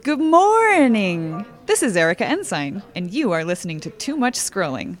Good morning! This is Erica Ensign, and you are listening to Too Much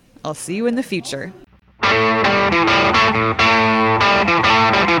Scrolling. I'll see you in the future. Good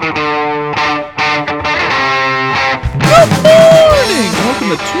morning! Welcome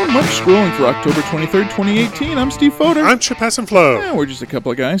to Too Much Scrolling for October 23rd, 2018. I'm Steve Fodor. I'm Chip Hassenflow. Yeah, we're just a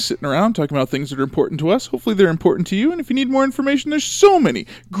couple of guys sitting around talking about things that are important to us. Hopefully they're important to you, and if you need more information, there's so many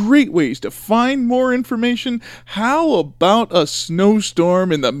great ways to find more information. How about a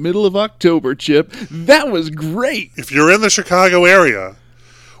snowstorm in the middle of October, Chip? That was great! If you're in the Chicago area,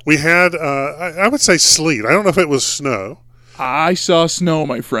 we had, I would say sleet. I don't know if it was snow. I saw snow,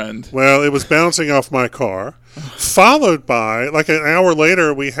 my friend. Well, it was bouncing off my car. Followed by, like an hour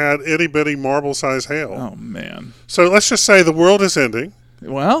later, we had itty-bitty marble-sized hail. Oh, man. So let's just say the world is ending.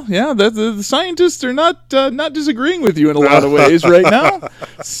 Well, yeah, the scientists are not disagreeing with you in a lot of ways right now.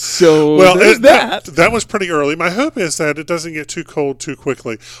 So there's that. That was pretty early. My hope is that it doesn't get too cold too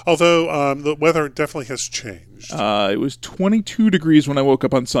quickly, although the weather definitely has changed. It was 22 degrees when I woke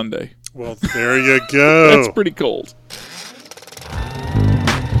up on Sunday. Well, there you go. That's pretty cold.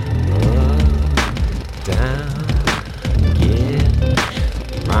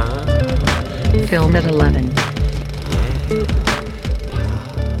 Film at 11.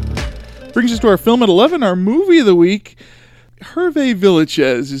 Brings us to our film at 11, our movie of the week. Hervé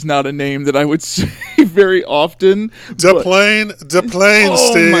Villechaize is not a name that I would say very often. Deplane,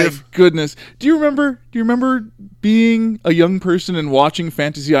 oh, Steve. My goodness. Do you remember being a young person and watching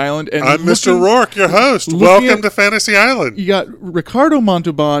Fantasy Island? And I'm Mr. Rourke, your host. Welcome to Fantasy Island. You got Ricardo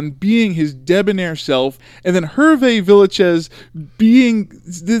Montalban being his debonair self, and then Hervé Villechaize being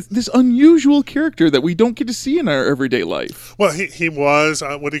this unusual character that we don't get to see in our everyday life. Well, he was,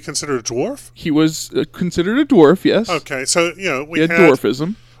 what do you consider, a dwarf? He was considered a dwarf, yes. Okay, so, we had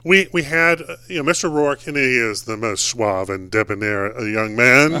dwarfism. We had, Mr. Rourke, and he is the most suave and debonair young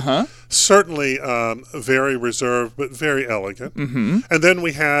man. Uh-huh. Certainly very reserved, but very elegant. Mm-hmm. And then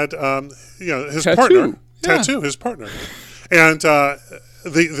we had, his Tattoo. partner. Yeah. Tattoo, his partner. And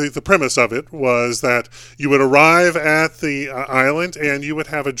the premise of it was that you would arrive at the island and you would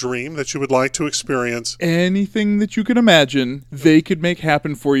have a dream that you would like to experience. Anything that you can imagine, they could make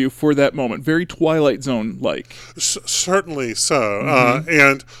happen for you for that moment. Very Twilight Zone-like. Certainly so. Mm-hmm.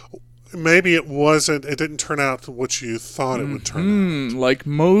 And maybe it didn't turn out what you thought it would turn out. Like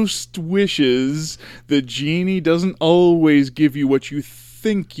most wishes, the genie doesn't always give you what you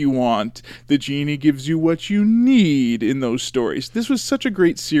think you want. The genie gives you what you need in those stories. This was such a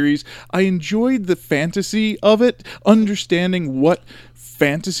great series. I enjoyed the fantasy of it, understanding what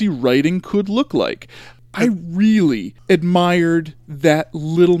fantasy writing could look like. I really admired that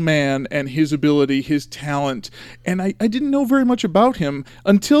little man and his ability, his talent, and I didn't know very much about him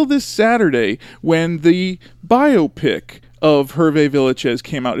until this Saturday when the biopic of Hervé Villechaize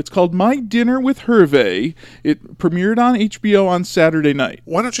came out. It's called My Dinner with Hervé. It premiered on HBO on Saturday night.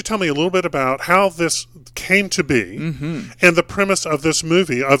 Why don't you tell me a little bit about how this came to be and the premise of this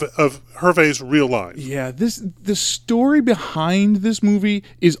movie, of Hervé's real life? Yeah, the story behind this movie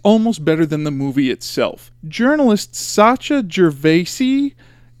is almost better than the movie itself. Journalist Sacha Gervasi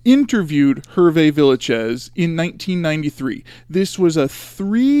interviewed Hervé Villechaize in 1993. This was a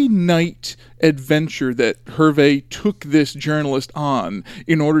 3-night adventure that Hervé took this journalist on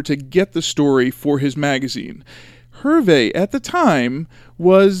in order to get the story for his magazine. Hervé, at the time,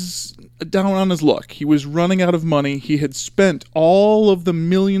 was down on his luck. He was running out of money. He had spent all of the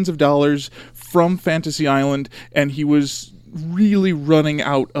millions of dollars from Fantasy Island, and he was really running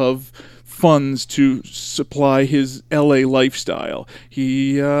out of funds to supply his LA lifestyle.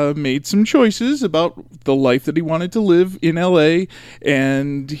 He made some choices about the life that he wanted to live in LA,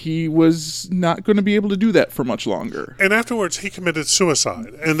 and he was not going to be able to do that for much longer. And afterwards, he committed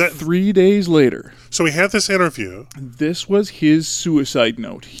suicide. And 3 days later. So he had this interview. This was his suicide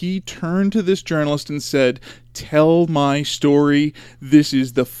note. He turned to this journalist and said, "Tell my story. This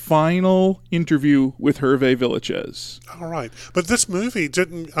is the final interview with Hervé Villechaize." All right. But this movie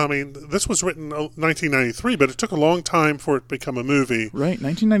this was written in 1993, but it took a long time for it to become a movie. Right.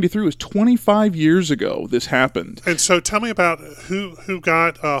 1993 was 25 years ago this happened. And so tell me about who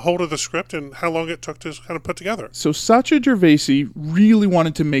got hold of the script and how long it took to kind of put together. So Sacha Gervasi really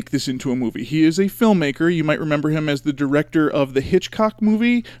wanted to make this into a movie. He is a filmmaker. You might remember him as the director of the Hitchcock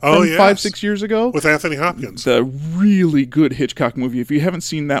movie from 5-6 years ago. With Anthony Hopkins. The really good Hitchcock movie. If you haven't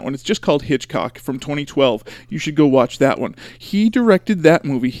seen that one, it's just called Hitchcock from 2012. You should go watch that one. He directed that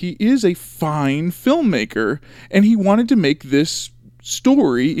movie. He is a fine filmmaker, and he wanted to make this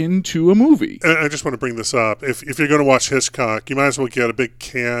story into a movie. I just want to bring this up. If you're going to watch Hitchcock, you might as well get a big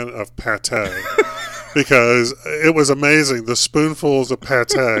can of pate. because it was amazing the spoonfuls of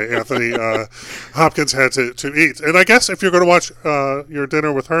pate Anthony Hopkins had to eat. And I guess if you're going to watch your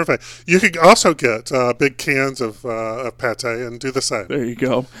dinner with Hervé, you could also get big cans of pate and do the same. There you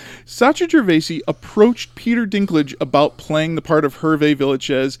go. Sacha Gervasi approached Peter Dinklage about playing the part of Hervé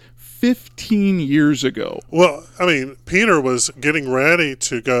Villechaize 15 years ago. Well, I mean, Peter was getting ready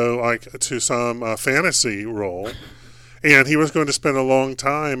to go to some fantasy role, and he was going to spend a long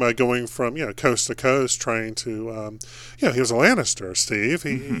time going from coast to coast trying to he was a Lannister, Steve.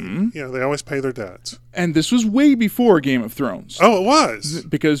 They always pay their debts. And this was way before Game of Thrones. Oh, it was,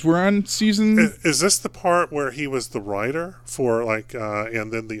 because we're on season. Is this the part where he was the writer for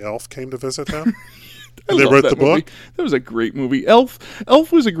and then the elf came to visit him? And they wrote the book? That was a great movie. Elf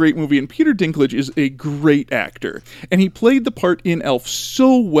was a great movie, and Peter Dinklage is a great actor. And he played the part in Elf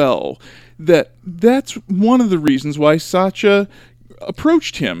so well that's one of the reasons why Sacha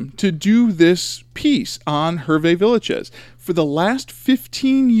approached him to do this piece on Hervé Villechaize. For the last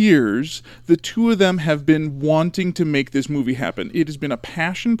 15 years, the two of them have been wanting to make this movie happen. It has been a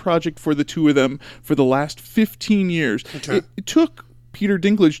passion project for the two of them for the last 15 years. Okay. It took Peter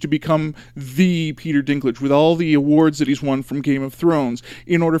Dinklage to become the Peter Dinklage with all the awards that he's won from Game of Thrones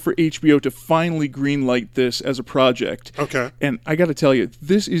in order for HBO to finally greenlight this as a project. Okay. And I got to tell you,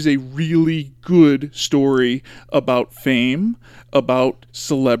 this is a really good story about fame, about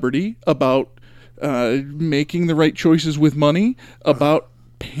celebrity, about making the right choices with money, about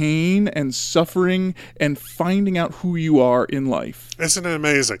pain and suffering and finding out who you are in life. Isn't it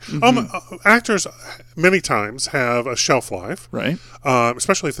amazing? Actors many times have a shelf life, right?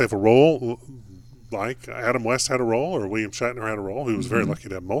 Especially if they have a role, like Adam West had a role or William Shatner had a role. He was very lucky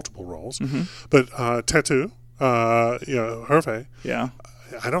to have multiple roles. But Tatu, Hervé, yeah.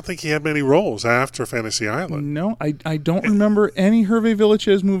 I don't think he had many roles after Fantasy Island. No, I don't remember any Hervé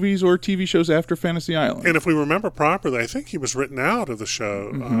Villechaize movies or TV shows after Fantasy Island. And if we remember properly, I think he was written out of the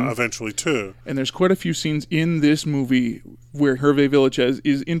show eventually, too. And there's quite a few scenes in this movie where Hervé Villechaize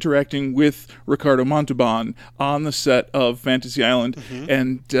is interacting with Ricardo Montalban on the set of Fantasy Island,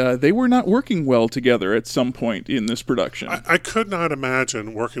 and they were not working well together at some point in this production. I could not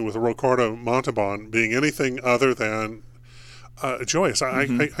imagine working with Ricardo Montalban being anything other than joyous. I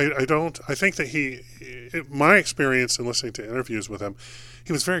think that my experience in listening to interviews with him,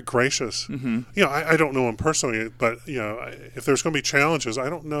 he was very gracious. I don't know him personally, but if there's going to be challenges, I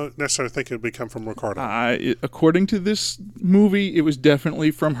don't necessarily think it would come from Ricardo. According to this movie, it was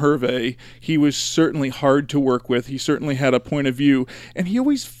definitely from Hervé. He was certainly hard to work with. He certainly had a point of view, and he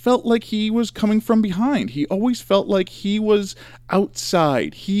always felt like he was coming from behind. He always felt like he was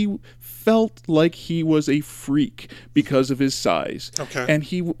outside. He felt like he was a freak because of his size. Okay. And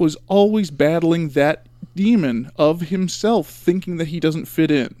he was always battling that demon of himself, thinking that he doesn't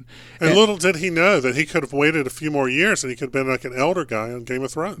fit in. And little did he know that he could have waited a few more years and he could have been like an elder guy on Game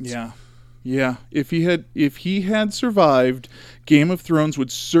of Thrones. Yeah. If he had survived, Game of Thrones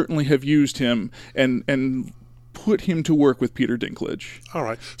would certainly have used him and put him to work with Peter Dinklage. All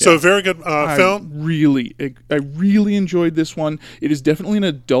right. So a very good film. I really enjoyed this one. It is definitely an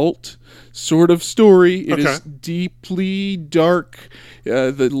adult sort of story. It is deeply dark.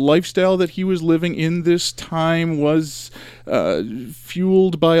 The lifestyle that he was living in this time was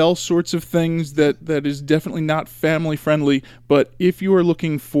fueled by all sorts of things that is definitely not family friendly. But if you are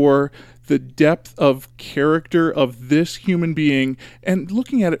looking for the depth of character of this human being and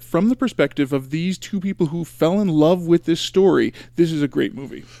looking at it from the perspective of these two people who fell in love with this story, this is a great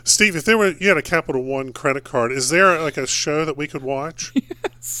movie. Steve, if you had a Capital One credit card, is there like a show that we could watch?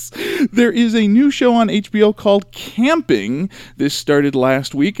 Yes. There is a new show on HBO called Camping. This started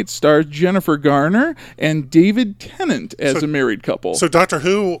last week. It stars Jennifer Garner and David Tennant as a married couple. So Doctor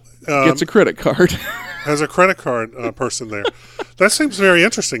Who gets a credit card. Has a credit card person there. That seems very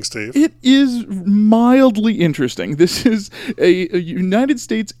interesting, Steve. It is mildly interesting. This is a United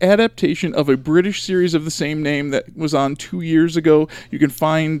States adaptation of a British series of the same name that was on 2 years ago. You can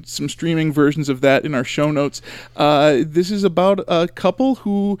find some streaming versions of that in our show notes. This is about a couple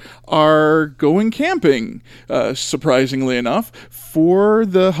who are going camping, surprisingly enough, for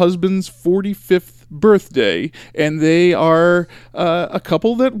the husband's 45th birthday, and they are a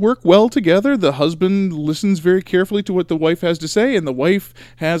couple that work well together. The husband listens very carefully to what the wife has to say, and the wife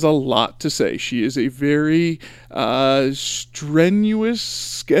has a lot to say. She is a very strenuous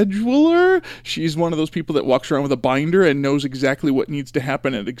scheduler. She's one of those people that walks around with a binder and knows exactly what needs to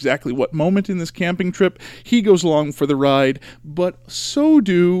happen at exactly what moment in this camping trip. He goes along for the ride, but so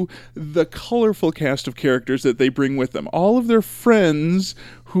do the colorful cast of characters that they bring with them. All of their friends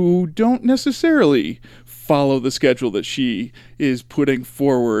who don't necessarily follow the schedule that she is putting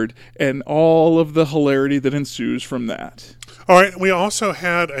forward and all of the hilarity that ensues from that. All right, we also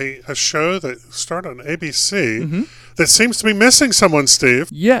had a show that started on ABC that seems to be missing someone, Steve.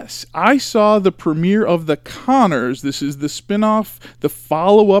 Yes, I saw the premiere of The Conners. This is the spin-off, the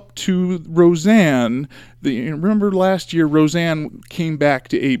follow-up to Roseanne. Remember last year, Roseanne came back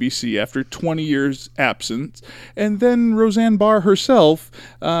to ABC after 20 years absence. And then Roseanne Barr herself...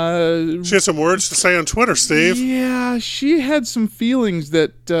 she had some words to say on Twitter, Steve. Yeah, she had some feelings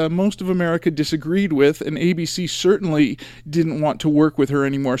that most of America disagreed with, and ABC certainly didn't want to work with her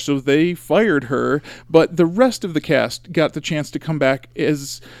anymore, so they fired her. But the rest of the cast got the chance to come back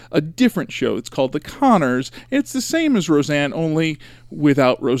as a different show. It's called The Conners. It's the same as Roseanne, only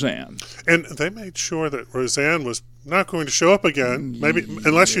without Roseanne. And they made sure that Roseanne was not going to show up again, maybe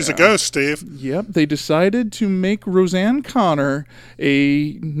unless she's a ghost, Steve. Yep, they decided to make Roseanne Connor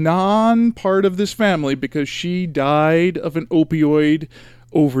a non-part of this family because she died of an opioid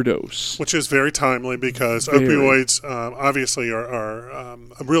overdose. Which is very timely because opioids obviously are a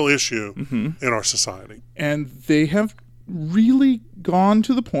real issue in our society. And they have really gone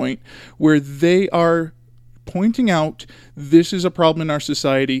to the point where they are pointing out this is a problem in our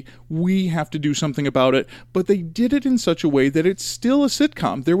society. We have to do something about it. But they did it in such a way that it's still a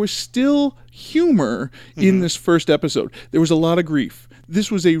sitcom. There was still humor in this first episode. There was a lot of grief. This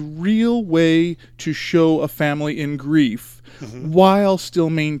was a real way to show a family in grief while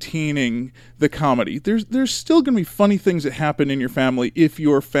still maintaining the comedy. There's still going to be funny things that happen in your family if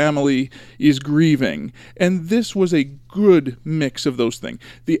your family is grieving. And this was a good mix of those things.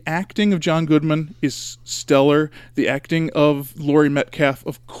 The acting of John Goodman is stellar. The acting of Laurie Metcalf,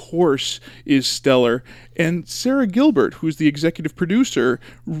 of course, is stellar. And Sarah Gilbert, who's the executive producer,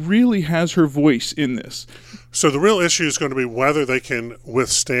 really has her voice in this. So the real issue is going to be whether they can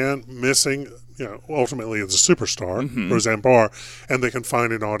withstand missing, ultimately it's a superstar, Roseanne Barr, and they can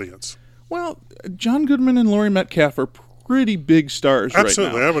find an audience. Well, John Goodman and Laurie Metcalf are pretty big stars right now.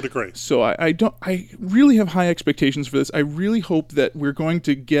 Absolutely, I would agree. So I really have high expectations for this. I really hope that we're going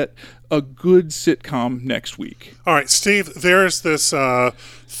to get a good sitcom next week. All right, Steve, there's this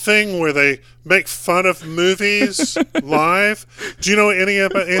thing where they make fun of movies live. Do you know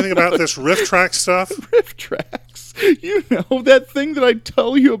anything about this Riff Track stuff? Riff Tracks. You know, that thing that I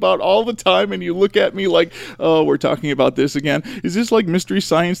tell you about all the time and you look at me like, oh, we're talking about this again. Is this like Mystery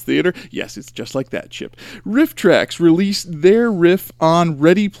Science Theater? Yes, it's just like that, Chip. Riff Tracks released their riff on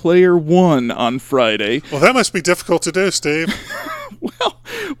Ready Player One on Friday. Well, that must be difficult to do, Steve.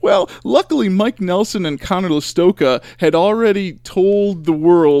 Well, luckily Mike Nelson and Connor Listoka had already told the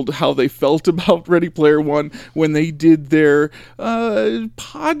world how they felt about Ready Player One when they did their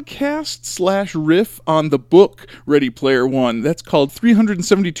podcast/riff on the book Ready Player One. That's called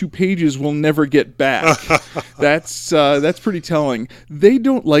 372 Pages We'll Never Get Back. That's pretty telling. They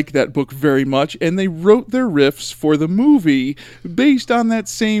don't like that book very much, and they wrote their riffs for the movie based on that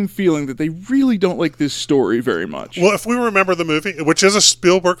same feeling that they really don't like this story very much. Well, if we remember the movie, which is a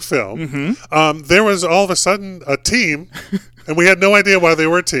Spielberg film, there was all of a sudden a team, and we had no idea why they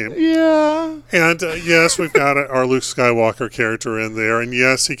were a team. Yeah. And yes, we've got our Luke Skywalker character in there, and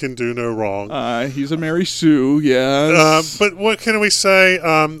yes, he can do no wrong. He's a Mary Sue, yes. But what can we say?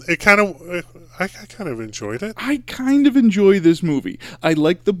 I kind of enjoyed it. I kind of enjoy this movie. I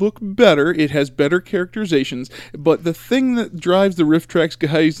like the book better. It has better characterizations. But the thing that drives the Riff Tracks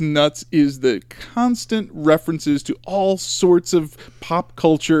guys nuts is the constant references to all sorts of pop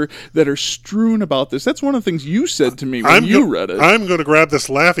culture that are strewn about this. That's one of the things you said to me when you read it. I'm going to grab this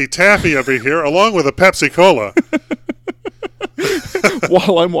Laffy Taffy over here along with a Pepsi Cola.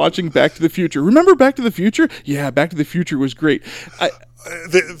 While I'm watching Back to the Future. Remember Back to the Future? Yeah, Back to the Future was great.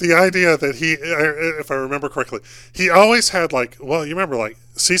 The idea that he, if I remember correctly, he always had you remember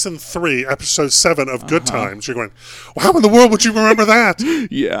season 3, episode 7 of Good Times. You're going, well, how in the world would you remember that?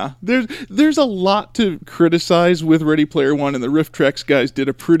 Yeah, there's a lot to criticize with Ready Player One, and the Riff Tracks guys did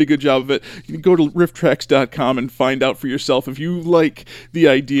a pretty good job of it. You can go to rifftracks.com and find out for yourself if you like the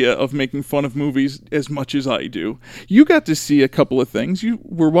idea of making fun of movies as much as I do. You got to see a couple of things. You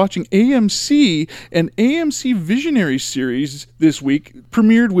were watching AMC, an AMC Visionary series this week,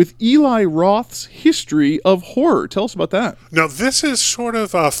 premiered with Eli Roth's History of Horror. Tell us about that. Now, this is sort of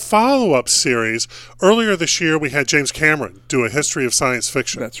a follow-up series. Earlier this year, we had James Cameron do a history of science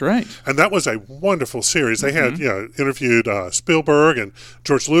fiction. That's right. And that was a wonderful series. They had, interviewed Spielberg and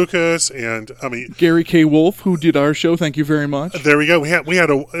George Lucas and, Gary K. Wolfe, who did our show. Thank you very much. There we go.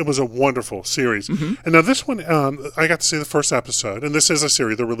 It was a wonderful series. And now this one, I got to see the first episode, and this is a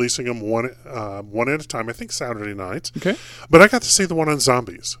series. They're releasing them one at a time, I think Saturday nights. Okay. But I got to see the one on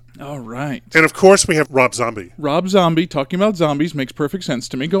zombies. All right. And of course, we have Rob Zombie. Rob Zombie talking about zombies makes perfect sense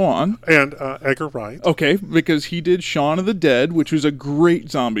to me. Go on. And Edgar Wright. Okay, because he did Shaun of the Dead, which was a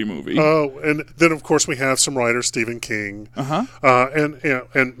great zombie movie. Oh, and then of course we have some writers, Stephen King,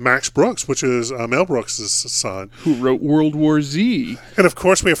 and Max Brooks, which is Mel Brooks' son, who wrote World War Z. And of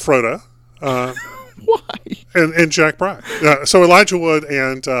course we have Frodo. Why? And Jack Black. So Elijah Wood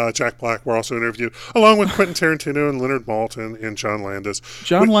and Jack Black were also interviewed, along with Quentin Tarantino and Leonard Maltin and John Landis.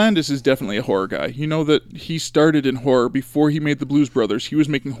 John Landis is definitely a horror guy. You know that he started in horror before he made the Blues Brothers. He was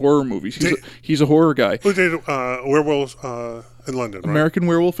making horror movies. He's a horror guy. Who did Werewolves in London, right? American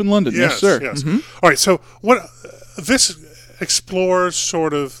Werewolf in London. Yes, sir. Yes. Mm-hmm. All right, so what this explores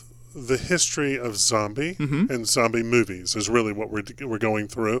sort of the history of zombie and zombie movies is really what we're going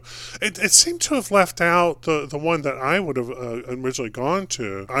through. It seemed to have left out the one that I would have originally gone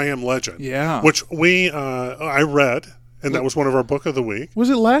to, I Am Legend. Yeah. Which I read, and that was one of our book of the week. Was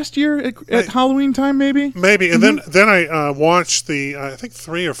it last year at Halloween time, maybe? Maybe. And then I watched I think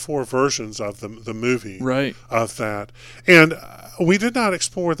 3 or 4 versions of the movie of that. And we did not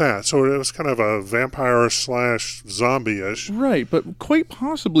explore that, so it was kind of a vampire/zombie-ish. Right, but quite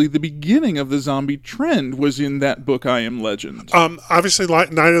possibly the beginning of the zombie trend was in that book, I Am Legend. Obviously,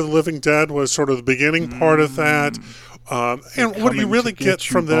 Night of the Living Dead was sort of the beginning part of that. And what you really get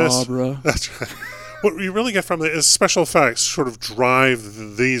from this... That's right. What you really get from it is special effects sort of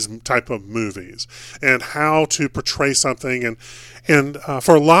drive these type of movies and how to portray something. And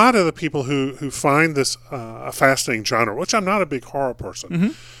for a lot of the people who find this a fascinating genre, which I'm not a big horror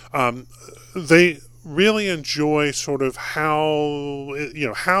person, they really enjoy sort of how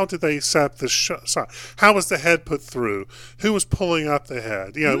did they set the shot? How was the head put through? Who was pulling up the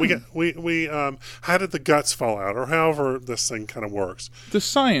head? We how did the guts fall out, or however this thing kind of works? The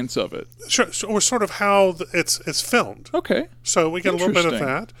science of it, or sort of how it's filmed. Okay, so we get a little bit of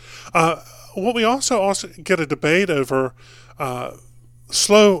that. What we also get a debate over.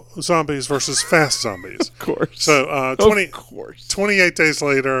 Slow zombies versus fast zombies. Of course. So 28 days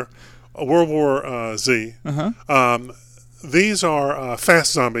later, World War Z. These are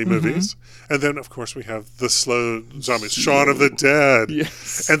fast zombie movies. And then, of course, we have the slow zombies, Shaun of the Dead.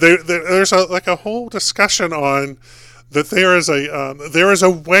 Yes. And there's a whole discussion on that there is a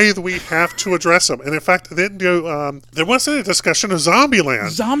way that we have to address them. And in fact, there wasn't a discussion of Zombieland.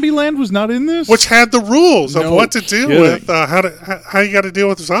 Zombieland was not in this? Which had the rules of what to do with, how you got to deal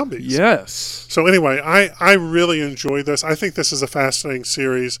with zombies. Yes. So anyway, I really enjoyed this. I think this is a fascinating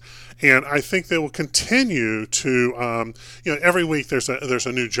series, and I think they will continue to, every week there's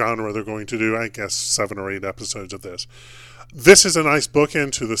a new genre they're going to do, I guess 7 or 8 episodes of this. This is a nice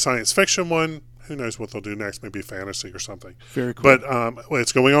bookend to the science fiction one. Who knows what they'll do next? Maybe fantasy or something. Very cool. But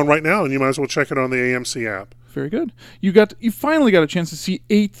it's going on right now, and you might as well check it on the AMC app. Very good. You finally got a chance to see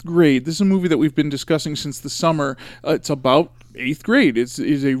 8th Grade. This is a movie that we've been discussing since the summer. It's about 8th grade. It's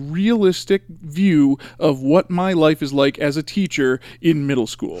a realistic view of what my life is like as a teacher in middle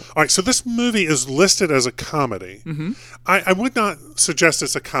school. All right, so this movie is listed as a comedy. I would not suggest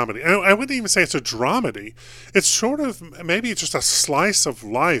it's a comedy. I wouldn't even say it's a dramedy. It's sort of maybe just a slice of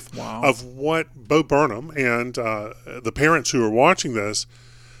life of what Bo Burnham and the parents who are watching this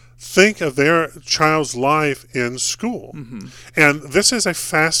think of their child's life in school. And this is a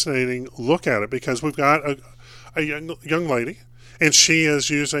fascinating look at it because we've got a young lady, and she is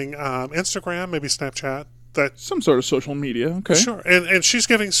using Instagram, maybe Snapchat. Some sort of social media, okay. Sure, and she's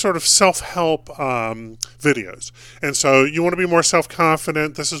giving sort of self-help videos. And so you want to be more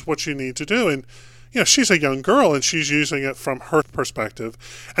self-confident, this is what you need to do. And, she's a young girl, and she's using it from her perspective.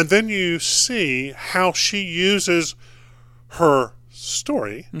 And then you see how she uses her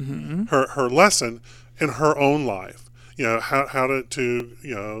story, her lesson, in her own life. How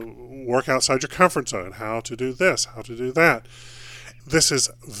to work outside your comfort zone, how to do this, how to do that. This is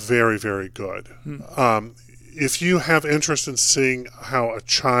very, very good. If you have interest in seeing how a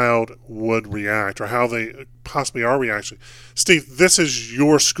child would react or how they possibly are reacting, Steve, this is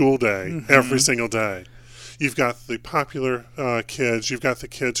your school day every single day. You've got the popular kids, you've got the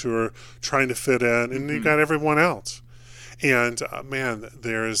kids who are trying to fit in, and you've got everyone else. And,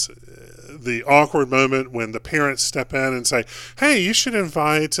 there's the awkward moment when the parents step in and say, hey, you should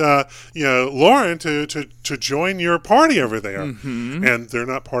invite, Lauren to join your party over there. And they're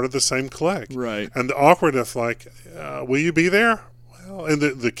not part of the same clique. Right. And the awkwardness, like, will you be there? Well, and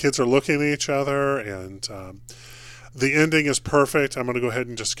the kids are looking at each other, and the ending is perfect. I'm going to go ahead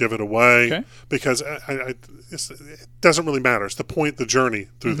and just give it away because it doesn't really matter. It's the journey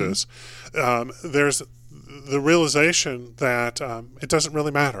through this. There's the realization that it doesn't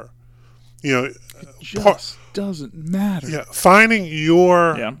really matter. You know, Just doesn't matter. yeah, finding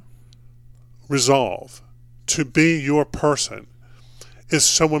your Yeah. resolve to be your person is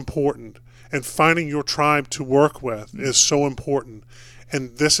so important, and finding your tribe to work with is so important.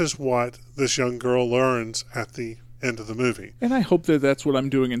 And this is what this young girl learns at the end of the movie. And I hope that that's what I'm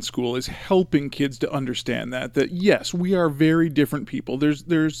doing in school, is helping kids to understand that yes, we are very different people.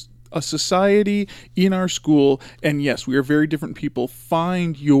 There's a society in our school, and yes, we are very different people.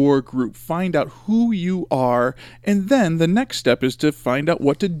 Find your group, find out who you are, and then the next step is to find out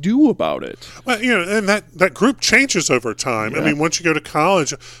what to do about it. Well, you know, and that group changes over time. Yeah. I mean, once you go to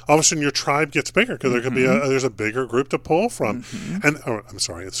college, all of a sudden your tribe gets bigger because there could be there's a bigger group to pull from. And I'm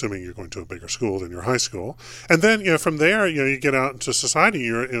sorry, assuming you're going to a bigger school than your high school, and then from there, you get out into society.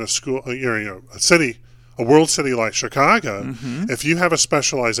 You're in a school, you're in a city. A world city like Chicago, if you have a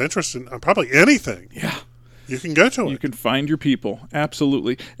specialized interest in probably anything, you can go to it. You can find your people.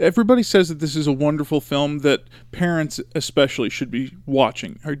 Absolutely. Everybody says that this is a wonderful film that parents especially should be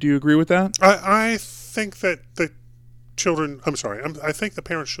watching. Do you agree with that? I think that the children, I think the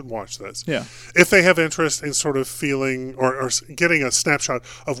parents should watch this. Yeah. If they have interest in sort of feeling or getting a snapshot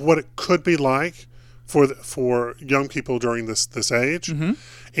of what it could be like for young people during this age.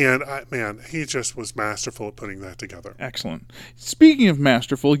 And man, he just was masterful at putting that together. Excellent. Speaking of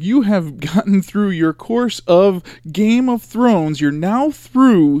masterful, you have gotten through your course of Game of Thrones. You're now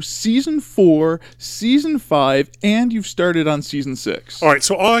through season 4, season 5, and you've started on season 6. All right,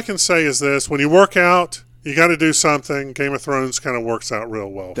 so all I can say is this: when you work out, you got to do something. Game of Thrones kind of works out real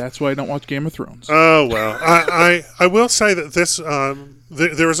well. That's why I don't watch Game of Thrones. Oh well, I will say that this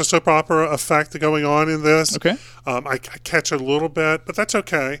there is a soap opera effect going on in this. Okay. I catch a little bit, but that's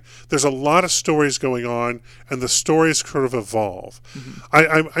okay. There's a lot of stories going on, and the stories sort of evolve.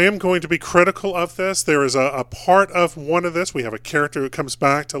 I am going to be critical of this. There is a part of one of this. We have a character who comes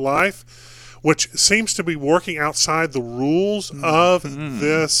back to life, which seems to be working outside the rules of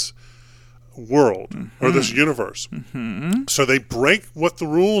this world or this universe. So they break what the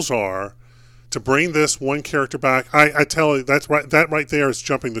rules are to bring this one character back. I tell you, that's right. That right there is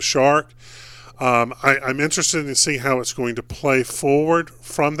jumping the shark. I'm interested in see how it's going to play forward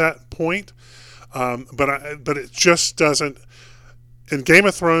from that point. But it just doesn't. In Game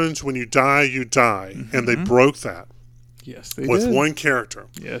of Thrones, when you die, you die, and they broke that. Yes, they with did. one character.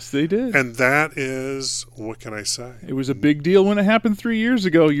 Yes, they did. And that is, what can I say? It was a big deal when it happened 3 years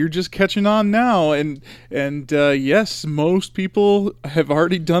ago. You're just catching on now. And yes, most people have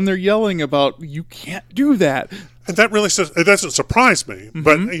already done their yelling about, you can't do that. And that really it doesn't surprise me.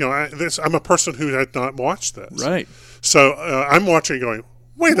 But, I'm a person who had not watched this. Right. So I'm watching going,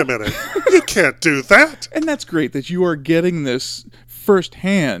 wait a minute, you can't do that. And that's great that you are getting this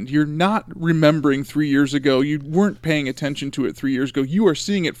firsthand. You're not remembering 3 years ago. You weren't paying attention to it 3 years ago. You are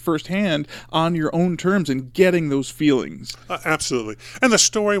seeing it firsthand on your own terms and getting those feelings. Absolutely. And the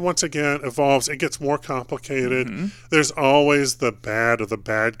story, once again, evolves. It gets more complicated. There's always the bad of the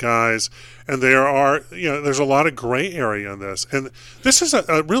bad guys. And there's a lot of gray area in this. And this is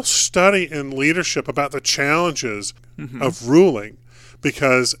a real study in leadership about the challenges of ruling,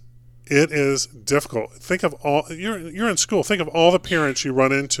 because it is difficult. Think of all you're in school. Think of all the parents you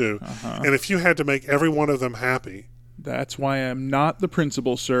run into, and if you had to make every one of them happy. That's why I'm not the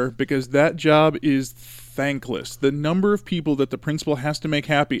principal, sir, because that job is thankless. The number of people that the principal has to make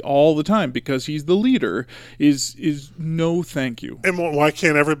happy all the time because he's the leader is no thank you. And why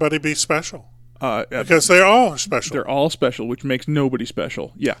can't everybody be special? Because they're all special. They're all special, which makes nobody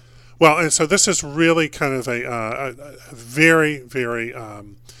special. Yeah. Well, and so this is really kind of a very, very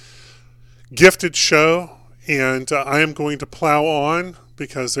gifted show, and I am going to plow on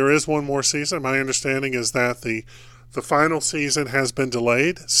because there is one more season. My understanding is that the final season has been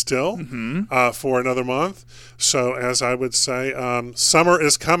delayed still for another month. So, as I would say, summer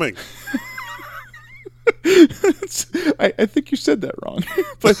is coming. I think you said that wrong.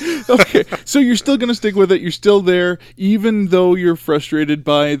 But okay, so you're still going to stick with it. You're still there, even though you're frustrated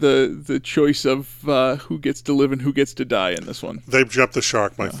by the choice of who gets to live and who gets to die in this one. They've jumped the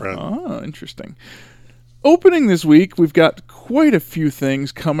shark, my friend. Oh, interesting. Opening this week, we've got quite a few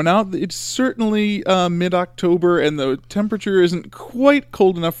things coming out. It's certainly mid-October, and the temperature isn't quite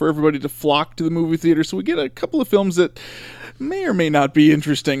cold enough for everybody to flock to the movie theater, so we get a couple of films that may or may not be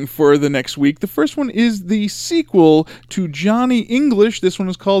interesting for the next week. The first one is the sequel to Johnny English. This one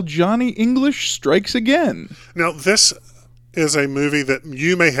is called Johnny English Strikes Again. Now, this is a movie that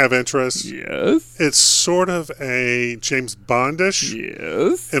you may have interest. Yes. It's sort of a James Bondish.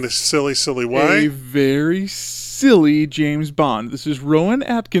 Yes. In a silly, silly way. A very silly James Bond. This is Rowan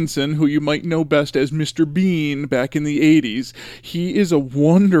Atkinson, who you might know best as Mr. Bean back in the 80s. He is a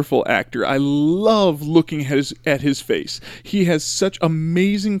wonderful actor. I love looking at his face. He has such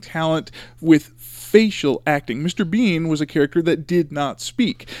amazing talent with facial acting. Mr. Bean was a character that did not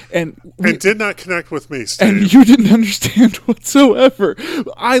speak. And did not connect with me, Steve. And you didn't understand whatsoever.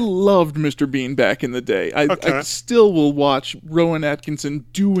 I loved Mr. Bean back in the day. I still will watch Rowan Atkinson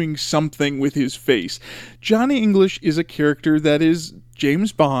doing something with his face. Johnny English is a character that is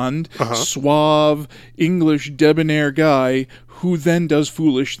James Bond, suave, English, debonair guy who then does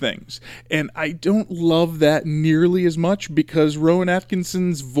foolish things. And I don't love that nearly as much because Rowan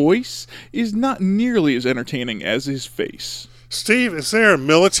Atkinson's voice is not nearly as entertaining as his face. Steve, is there a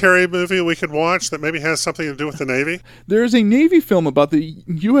military movie we could watch that maybe has something to do with the Navy? There is a Navy film about the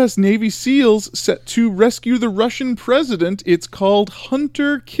U.S. Navy SEALs set to rescue the Russian president. It's called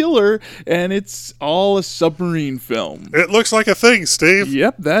Hunter Killer, and it's all a submarine film. It looks like a thing, Steve.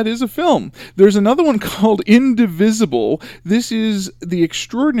 Yep, that is a film. There's another one called Indivisible. This is the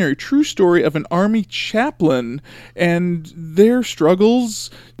extraordinary true story of an Army chaplain and their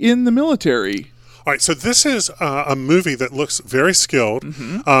struggles in the military. All right, so this is a movie that looks very skilled.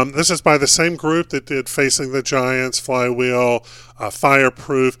 This is by the same group that did Facing the Giants, Flywheel,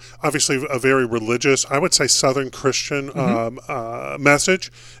 Fireproof. Obviously, a very religious, I would say Southern Christian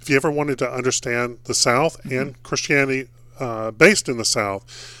message. If you ever wanted to understand the South and Christianity based in the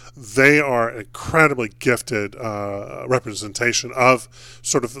South, they are incredibly gifted representation of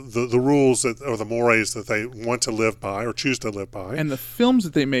sort of the rules that, or the mores that they want to live by or choose to live by. And the films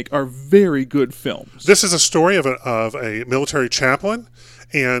that they make are very good films. This is a story of a military chaplain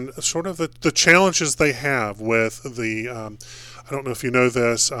and sort of the challenges they have with the I don't know if you know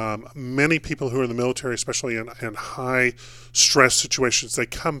this, many people who are in the military, especially in high stress situations, they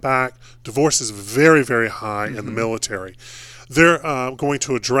come back. Divorce is very, very high in the military. They're going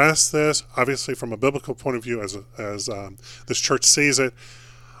to address this, obviously, from a biblical point of view, as this church sees it.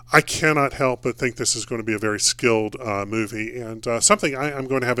 I cannot help but think this is going to be a very skilled movie and something I'm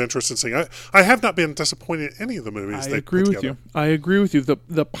going to have interest in seeing. I have not been disappointed in any of the movies they put together. I agree with you.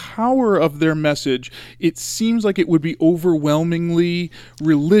 The power of their message, it seems like it would be overwhelmingly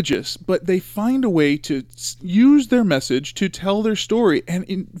religious, but they find a way to use their message to tell their story and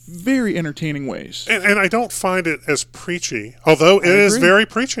in very entertaining ways. And I don't find it as preachy, although it is very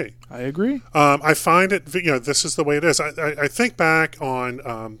preachy. I agree. I find it, this is the way it is. I think back on,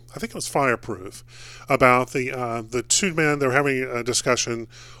 I think it was Fireproof, about the two men. They were having a discussion.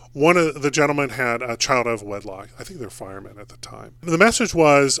 One of the gentlemen had a child out of wedlock. I think they were firemen at the time. The message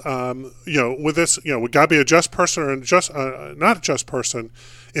was, with this, would God be a just person or not a just person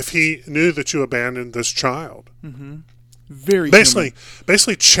if he knew that you abandoned this child? Very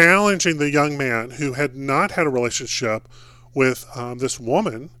basically challenging the young man who had not had a relationship with this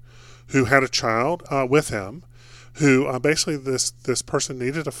woman who had a child with him, who basically this person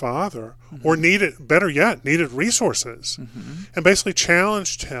needed a father, or better yet, needed resources, and basically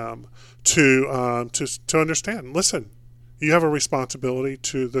challenged him to understand. Listen, you have a responsibility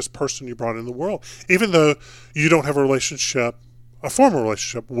to this person you brought in the world, even though you don't have a formal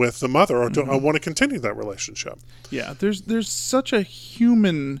relationship with the mother, or don't want to continue that relationship. Yeah, there's such a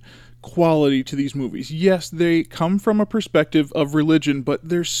human quality to these movies. Yes, they come from a perspective of religion, but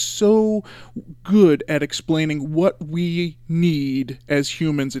they're so good at explaining what we need as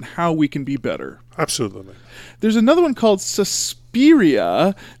humans and how we can be better. Absolutely. There's another one called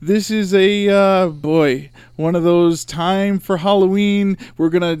Suspiria. This is one of those time for Halloween. We're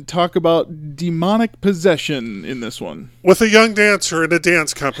going to talk about demonic possession in this one. With a young dancer in a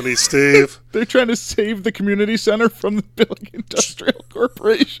dance company, Steve. They're trying to save the community center from the Building Industrial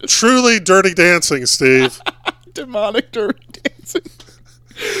Corporation. Truly dirty dancing, Steve. Demonic dirty dancing.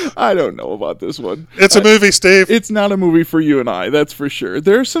 I don't know about this one. It's a movie, Steve. It's not a movie for you and I, that's for sure.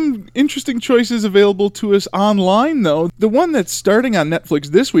 There are some interesting choices available to us online, though. The one that's starting on Netflix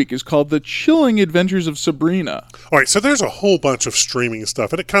this week is called The Chilling Adventures of Sabrina. All right, so there's a whole bunch of streaming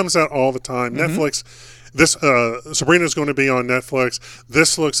stuff, and it comes out all the time. Netflix. This Sabrina's going to be on Netflix.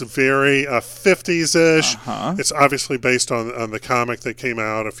 This looks very 50s-ish. It's obviously based on the comic that came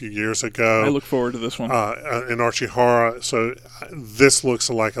out a few years ago. I look forward to this one. In Archie Hara. So this looks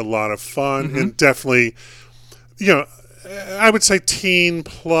like a lot of fun and definitely, I would say teen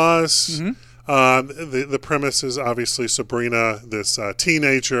plus. The premise is obviously Sabrina, this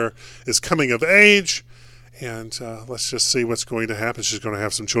teenager, is coming of age. And let's just see what's going to happen. She's going to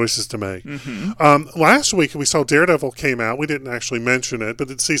have some choices to make. Last week, we saw Daredevil came out. We didn't actually mention it,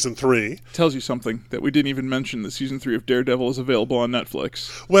 but it's season 3. Tells you something that we didn't even mention that season 3 of Daredevil is available on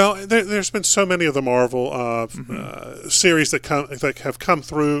Netflix. Well, there's been so many of the Marvel series that have come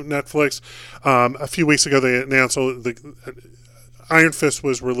through Netflix. A few weeks ago, they announced Iron Fist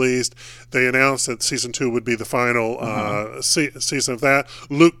was released. They announced that season 2 would be the final season of that.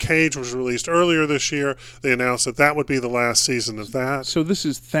 Luke Cage was released earlier this year. They announced that would be the last season of that. So this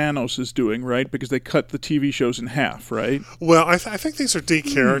is Thanos' doing, right? Because they cut the TV shows in half, right? Well, I think these are D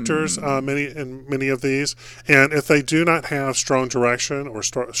characters, many of these. And if they do not have strong direction or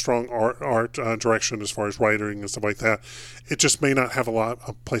strong art direction as far as writing and stuff like that, it just may not have a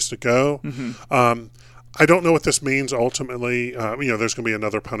place to go. I don't know what this means ultimately. There's going to be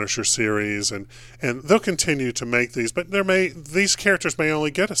another Punisher series, and they'll continue to make these, but these characters may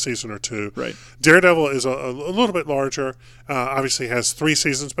only get a season or 2. Right. Daredevil is a little bit larger. Obviously has 3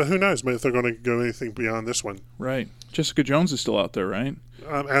 seasons, but who knows? Maybe if they're going to go anything beyond this one. Right. Jessica Jones is still out there, right?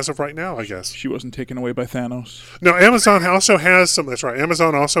 As of right now, I guess. She wasn't taken away by Thanos. No, Amazon also has some. That's right.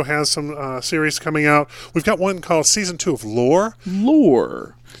 Amazon also has some series coming out. We've got one called Season 2 of Lore.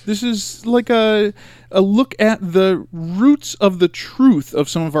 Lore. This is like a look at the roots of the truth of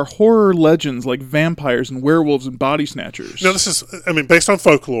some of our horror legends like vampires and werewolves and body snatchers. Now, this is, based on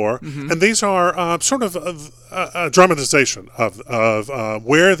folklore, and these are sort of a dramatization of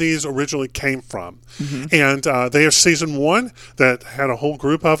where these originally came from. And they have season 1 that had a whole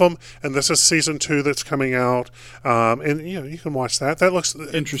group of them, and this is season 2 that's coming out. And you can watch that. That looks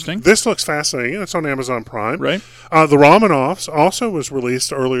interesting. This looks fascinating. It's on Amazon Prime. Right. The Romanovs also was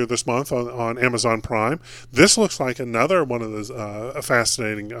released earlier this month on Amazon Prime. This looks like another one of those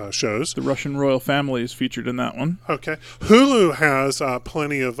fascinating shows. The Russian royal family is featured in that one. Okay. Hulu has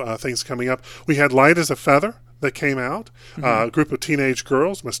plenty of things coming up. We had Light as a Feather that came out. A group of teenage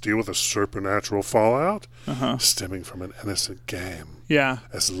girls must deal with a supernatural fallout stemming from an innocent game. Yeah.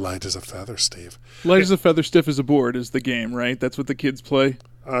 As light as a feather, Steve. Light as a feather, stiff as a board is the game, right? That's what the kids play.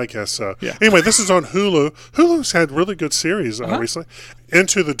 I guess so. Yeah. Anyway, this is on Hulu. Hulu's had really good series recently.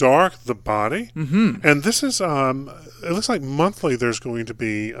 Into the Dark, The Body. And this is, it looks like monthly there's going to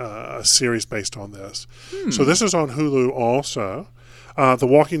be a series based on this. So this is on Hulu also. The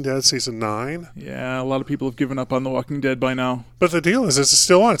Walking Dead Season 9. Yeah, a lot of people have given up on The Walking Dead by now. But the deal is, it's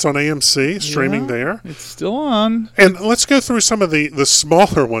still on. It's on AMC, streaming there. It's still on. And let's go through some of the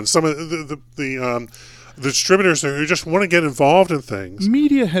smaller ones, some of the distributors who just want to get involved in things.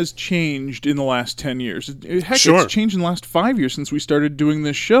 Media has changed in the last 10 years. Heck, Sure. It's changed in the last 5 years since we started doing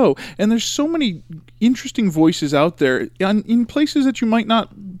this show. And there's so many interesting voices out there in places that you might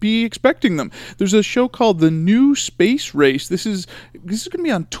not be expecting them. There's a show called The New Space Race. This is going to be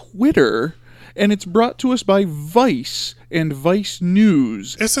on Twitter, and it's brought to us by Vice and Vice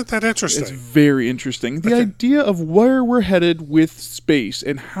News. Isn't that interesting? It's very interesting. The idea of where we're headed with space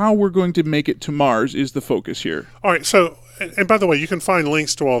and how we're going to make it to Mars is the focus here. All right, so, and by the way, you can find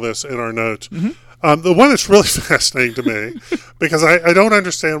links to all this in our notes. The one that's really fascinating to me, because I don't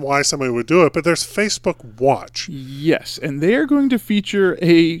understand why somebody would do it, but there's Facebook Watch. Yes, and they are going to feature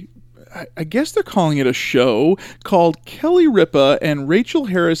I guess they're calling it a show called Kelly Ripa and Rachel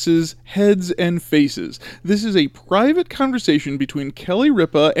Harris's Heads and Faces. This is a private conversation between Kelly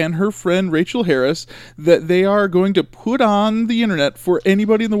Ripa and her friend Rachel Harris that they are going to put on the internet for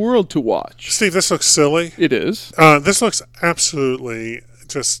anybody in the world to watch. Steve, this looks silly. It is. This looks absolutely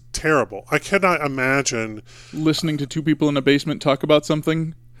just terrible. I cannot imagine Listening to two people in a basement talk about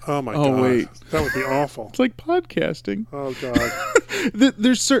something. Oh, my God. Wait. That would be awful. It's like podcasting. Oh, God.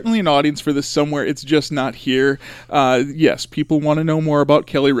 There's certainly an audience for this somewhere. It's just not here. Yes, people want to know more about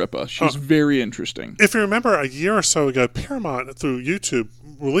Kelly Ripa. She's very interesting. If you remember a year or so ago, Paramount, through YouTube,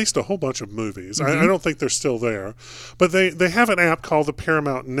 released a whole bunch of movies. I don't think they're still there. But they have an app called the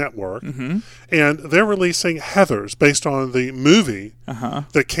Paramount Network, and they're releasing Heathers based on the movie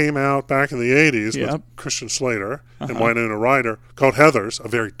that came out back in the 80s with Christian Slater and Winona Ryder called Heathers, a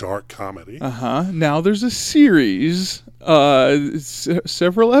very dark comedy. Now there's a series,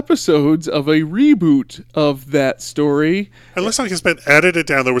 several episodes of a reboot of that story. It looks like it's been edited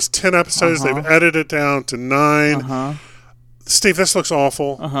down. There was 10 episodes. They've edited it down to 9. Steve, this looks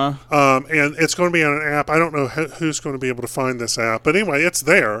awful. And it's going to be on an app. I don't know who's going to be able to find this app. But anyway, it's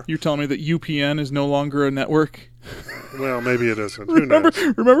there. You're telling me that UPN is no longer a network? Well, maybe it isn't. Who knows?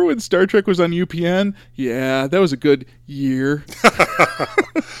 Remember when Star Trek was on UPN? Yeah, that was a good year.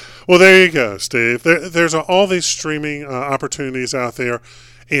 Well, there you go, Steve. There's all these streaming opportunities out there.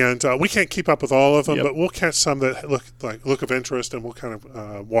 And we can't keep up with all of them, but we'll catch some that look of interest, and we'll kind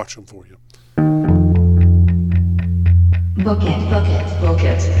of watch them for you. Book it, book it, book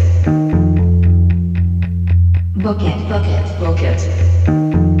it. Book it, book it, book it.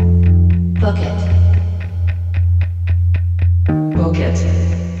 Book it. Book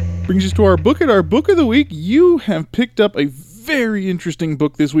it. Brings us to our book. At our book of the week, you have picked up a very interesting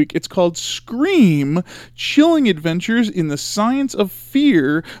book this week. It's called Scream, Chilling Adventures in the Science of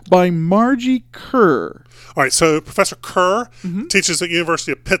Fear by Margie Kerr. All right, so Professor Kerr teaches at the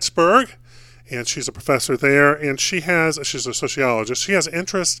University of Pittsburgh, and she's a professor there, and she's a sociologist. She has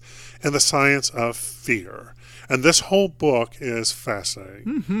interest in the science of fear. And this whole book is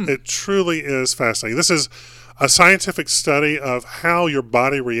fascinating. It truly is fascinating. This is a scientific study of how your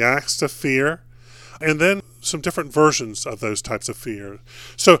body reacts to fear, and then some different versions of those types of fear.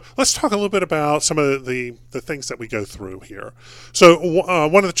 So let's talk a little bit about some of the things that we go through here. So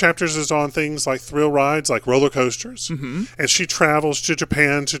one of the chapters is on things like thrill rides, like roller coasters, and she travels to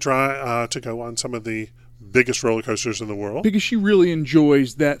Japan to go on some of the biggest roller coasters in the world. Because she really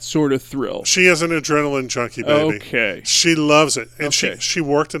enjoys that sort of thrill. She is an adrenaline junkie, baby. Okay. She loves it. And Okay. she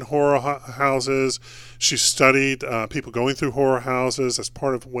worked in horror houses. She studied people going through horror houses. As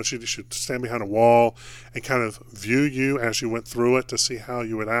part of what she did, she'd stand behind a wall and kind of view you as you went through it to see how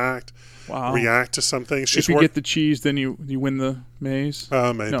you would react to something. If you get the cheese, then you win the maze?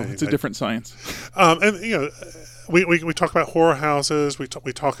 Maybe. No, it's a different science. And, you know, we talk about horror houses. We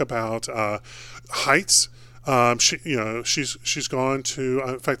talk about heights. She's gone to.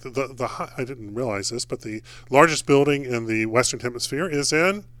 In fact, I didn't realize this, but the largest building in the Western Hemisphere is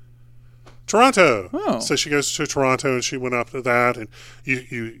in Toronto. Oh. So she goes to Toronto, and she went up to that, and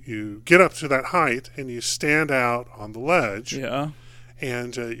you get up to that height, and you stand out on the ledge, Yeah.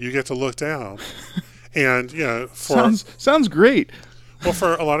 and you get to look down, and Sounds great. well,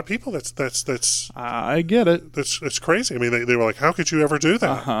 for a lot of people, that's I get it. it's crazy. I mean, they were like, how could you ever do that?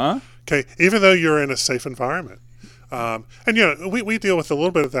 Uh-huh. Okay, even though you're in a safe environment. And, you know, we deal with a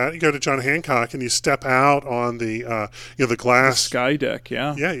little bit of that. You go to John Hancock and you step out on the glass. Sky deck,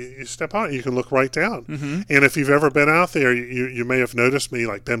 yeah. Yeah, you step out and you can look right down. And if you've ever been out there, you may have noticed me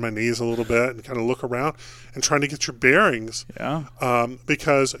like bend my knees a little bit and kind of look around and trying to get your bearings. Yeah.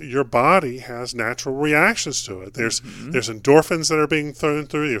 Because your body has natural reactions to it. There's endorphins that are being thrown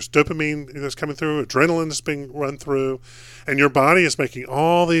through. There's dopamine that's coming through. Adrenaline is being run through. And your body is making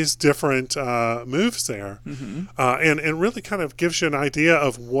all these different moves there. And really kind of gives you an idea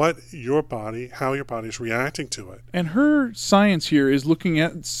of how your body is reacting to it. And her science here is looking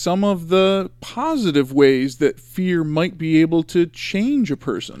at some of the positive ways that fear might be able to change a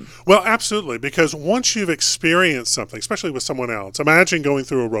person. Well, absolutely, because once you've experienced something, especially with someone else, imagine going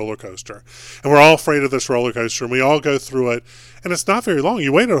through a roller coaster, and we're all afraid of this roller coaster, and we all go through it, and it's not very long.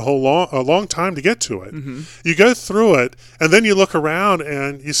 You wait a long time to get to it. You go through it, and then you look around,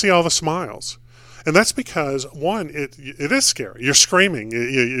 and you see all the smiles. And that's because, one, it is scary. You're screaming.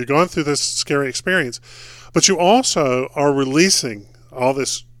 You're going through this scary experience. But you also are releasing all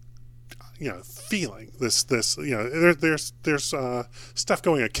this, feeling. There's stuff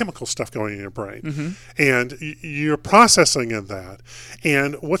going on, chemical stuff going in your brain. And you're processing in that.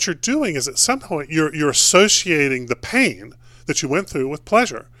 And what you're doing is at some point you're associating the pain that you went through with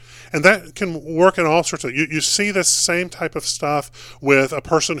pleasure. And that can work in all sorts of. You see this same type of stuff with a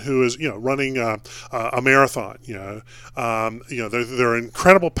person who is, running a marathon. They're in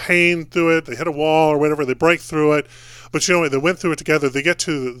incredible pain through it. They hit a wall or whatever. They break through it, but they went through it together. They get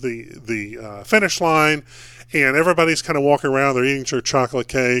to the finish line, and everybody's kind of walking around. They're eating their chocolate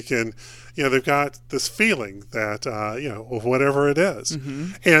cake, and they've got this feeling that of whatever it is.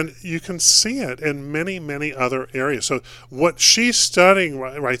 And you can see it in many, many other areas. So what she's studying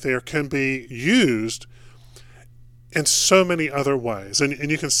right there can be used in so many other ways.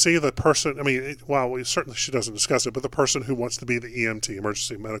 And you can see the person, certainly she doesn't discuss it, but the person who wants to be the EMT,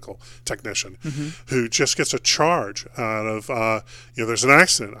 emergency medical technician, who just gets a charge out of, there's an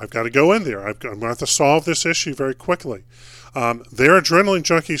accident. I've got to go in there. I'm going to have to solve this issue very quickly. They're adrenaline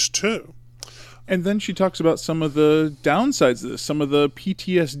junkies too. And then she talks about some of the downsides of this, some of the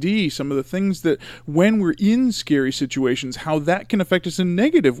PTSD, some of the things that when we're in scary situations, how that can affect us in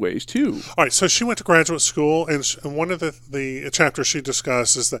negative ways too. All right, so she went to graduate school, and one of the chapters she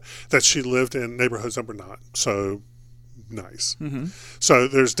discussed is that she lived in neighborhoods that were not so nice. So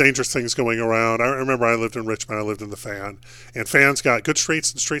there's dangerous things going around. I remember I lived in Richmond. I lived in the Fan, and Fan's got good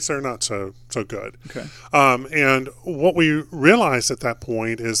streets and streets that are not so good. Okay. And what we realized at that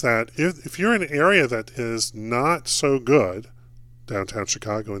point is that if you're in an area that is not so good, downtown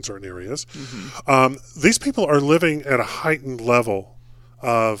Chicago in certain areas, these people are living at a heightened level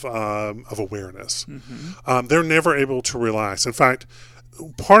of awareness. They're never able to relax. In fact,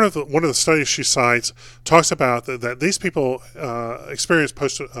 one of the studies she cites talks about that these people experience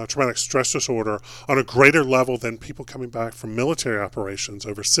post-traumatic stress disorder on a greater level than people coming back from military operations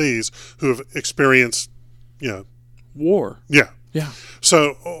overseas who have experienced, War. yeah. Yeah.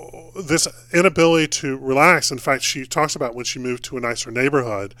 So this inability to relax, in fact, she talks about when she moved to a nicer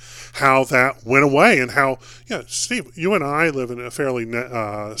neighborhood, how that went away, and how, Steve, you and I live in a fairly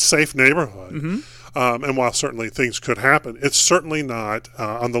safe neighborhood. Mm-hmm. And while certainly things could happen, it's certainly not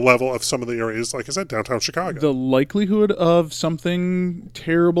on the level of some of the areas, like I said, downtown Chicago. The likelihood of something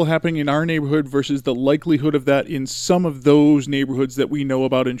terrible happening in our neighborhood versus the likelihood of that in some of those neighborhoods that we know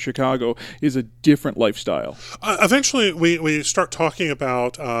about in Chicago is a different lifestyle. Eventually, we start talking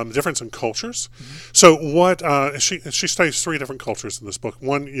about the difference in cultures. Mm-hmm. So what she studies 3 different cultures in this book.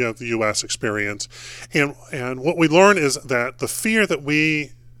 One, the U.S. experience, and what we learn is that the fear that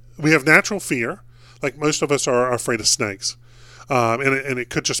we have natural fear. Like most of us are afraid of snakes. And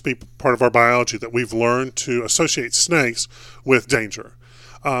it could just be part of our biology that we've learned to associate snakes with danger.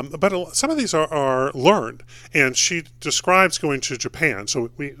 But some of these are learned. And she describes going to Japan.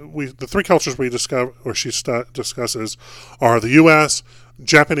 So the 3 cultures we discover, or she discusses, are the U.S.,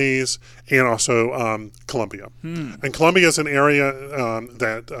 Japanese, and also Colombia. And Colombia is an area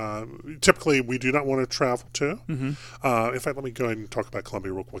that typically we do not want to travel to. Mm-hmm. In fact, let me go ahead and talk about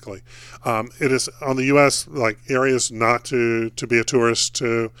Colombia real quickly. It is on the U.S. like areas not to be a tourist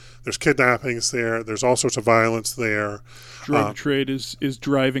to. There's kidnappings there. There's all sorts of violence there. Drug trade is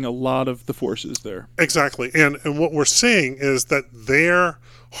driving a lot of the forces there. Exactly. And what we're seeing is that their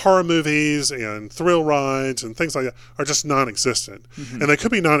horror movies and thrill rides and things like that are just non-existent. Mm-hmm. And they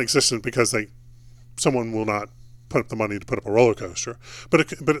could be non-existent because someone will not put up the money to put up a roller coaster. But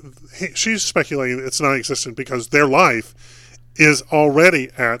she's speculating it's non-existent because their life is already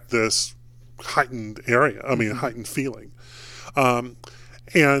at this heightened area. I mean, heightened feeling.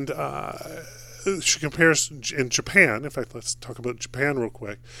 She compares in Japan. In fact, let's talk about Japan real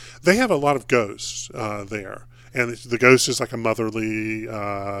quick. They have a lot of ghosts there. And the ghost is like a motherly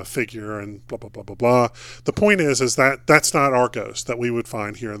figure and blah, blah, blah, blah, blah. The point is that that's not our ghost that we would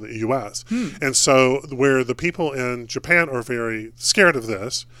find here in the U.S. And so where the people in Japan are very scared of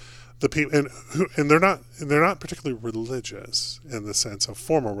this, the people and they're not particularly religious in the sense of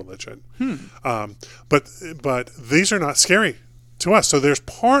formal religion. But these are not scary to us. So there's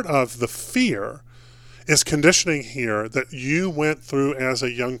part of the fear is conditioning here that you went through as a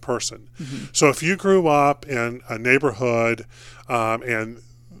young person. Mm-hmm. So if you grew up in a neighborhood and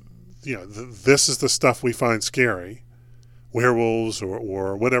this is the stuff we find scary, werewolves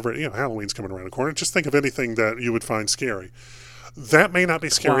or whatever, Halloween's coming around the corner. Just think of anything that you would find scary. That may not be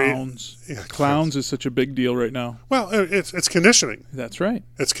scary. Clowns. Yeah, clowns is such a big deal right now. Well, it's conditioning. That's right.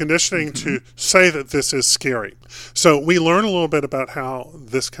 It's conditioning to say that this is scary. So we learn a little bit about how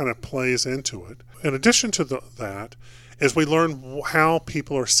this kind of plays into it. In addition to that is we learn how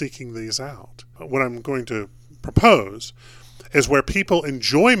people are seeking these out. What I'm going to propose is where people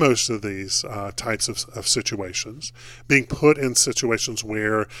enjoy most of these types of situations, being put in situations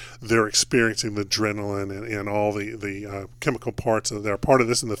where they're experiencing the adrenaline and all the chemical parts that are part of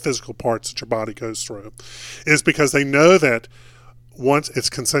this and the physical parts that your body goes through, is because they know that once it's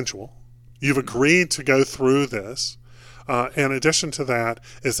consensual, you've agreed to go through this. In addition to that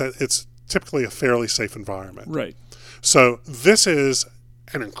is that it's typically a fairly safe environment. Right. So this is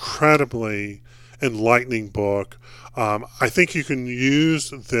an incredibly enlightening book. I think you can use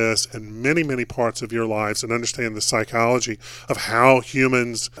this in many, many parts of your lives and understand the psychology of how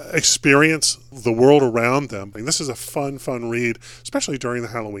humans experience the world around them. And this is a fun read, especially during the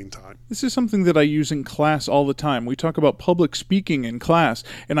Halloween time. This is something that I use in class all the time. We talk about public speaking in class,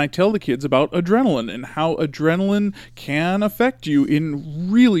 and I tell the kids about adrenaline and how adrenaline can affect you in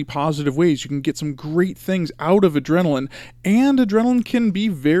really positive ways. You can get some great things out of adrenaline, and adrenaline can be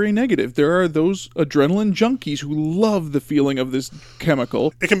very negative. There are those adrenaline junkies who love the feeling of this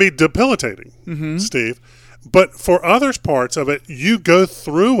chemical. It can be debilitating, Steve. But for other parts of it, you go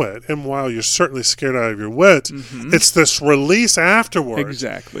through it, and while you're certainly scared out of your wits, it's this release afterwards.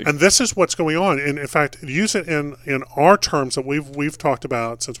 Exactly. And this is what's going on. And in fact, use it in our terms that we've talked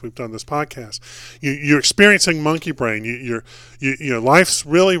about since we've done this podcast. You're experiencing monkey brain. You're life's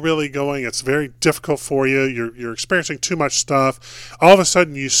really, really going. It's very difficult for you. You're experiencing too much stuff. All of a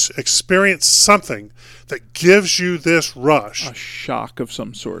sudden, you experience something that gives you this rush. A shock of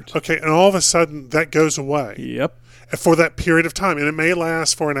some sort. Okay, and all of a sudden, that goes away. Yep. For that period of time. And it may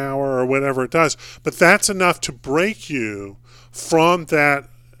last for an hour or whatever it does. But that's enough to break you from that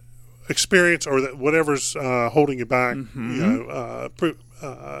experience or that whatever's holding you back, and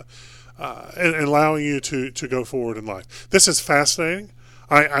allowing you to go forward in life. This is fascinating.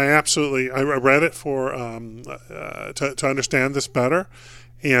 I absolutely, I read it for to understand this better,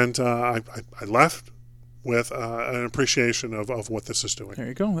 and I left with an appreciation of what this is doing. There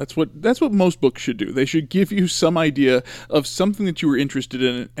you go. That's what most books should do. They should give you some idea of something that you were interested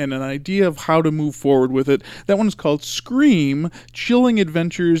in and an idea of how to move forward with it. That one is called Scream: Chilling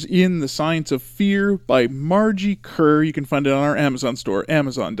Adventures in the Science of Fear by Margie Kerr. You can find it on our Amazon store,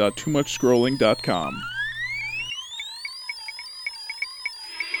 amazon.toomuchscrolling.com.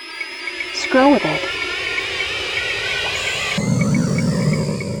 Scroll with it.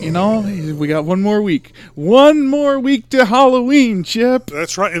 You know, we got one more week. One more week to Halloween, Chip.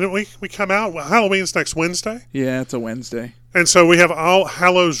 That's right. And we come out, Halloween's next Wednesday. Yeah, it's a Wednesday. And so we have All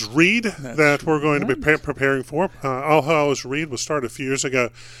Hallows Read that we're going to be preparing for. All Hallows Read was started a few years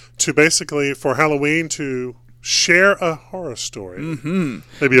ago to basically, for Halloween, to share a horror story.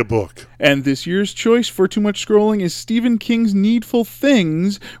 Maybe a book. And this year's choice for Too Much Scrolling is Stephen King's Needful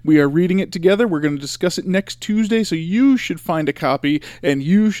Things. We are reading it together. We're going to discuss it next Tuesday, so you should find a copy, and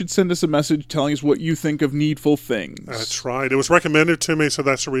you should send us a message telling us what you think of Needful Things. That's right. It was recommended to me, so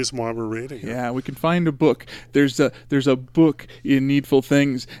that's the reason why we're reading it. Yeah, we can find a book. There's a book in Needful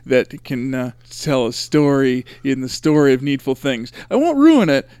Things that can tell a story in the story of Needful Things. I won't ruin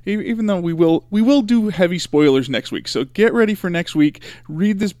it, even though we will do heavy spoilers next week. So get ready for next week.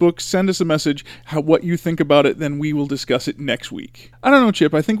 Read this book. Send us a message what you think about it. Then we will discuss it next week. I don't know,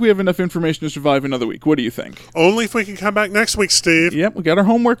 Chip. I think we have enough information to survive another week. What do you think? Only if we can come back next week, Steve. Yep, we got our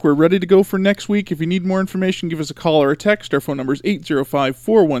homework. We're ready to go for next week. If you need more information, give us a call or a text. Our phone number is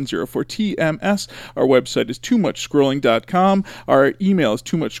 805-410-4TMS. Our website is toomuchscrolling.com. Our email is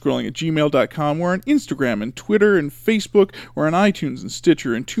toomuchscrolling@gmail.com. We're on Instagram and Twitter and Facebook. We're on iTunes and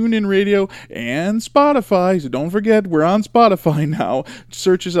Stitcher and TuneIn Radio and Spotify. So don't forget, we're on Spotify now.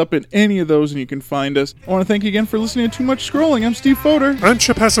 Search us up in any of those and you can find us. I want to thank you again for listening to Too Much Scrolling. I'm Steve Fodor. I'm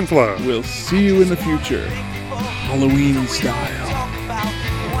Chip Hessenflow. We'll see you in the future. Halloween style.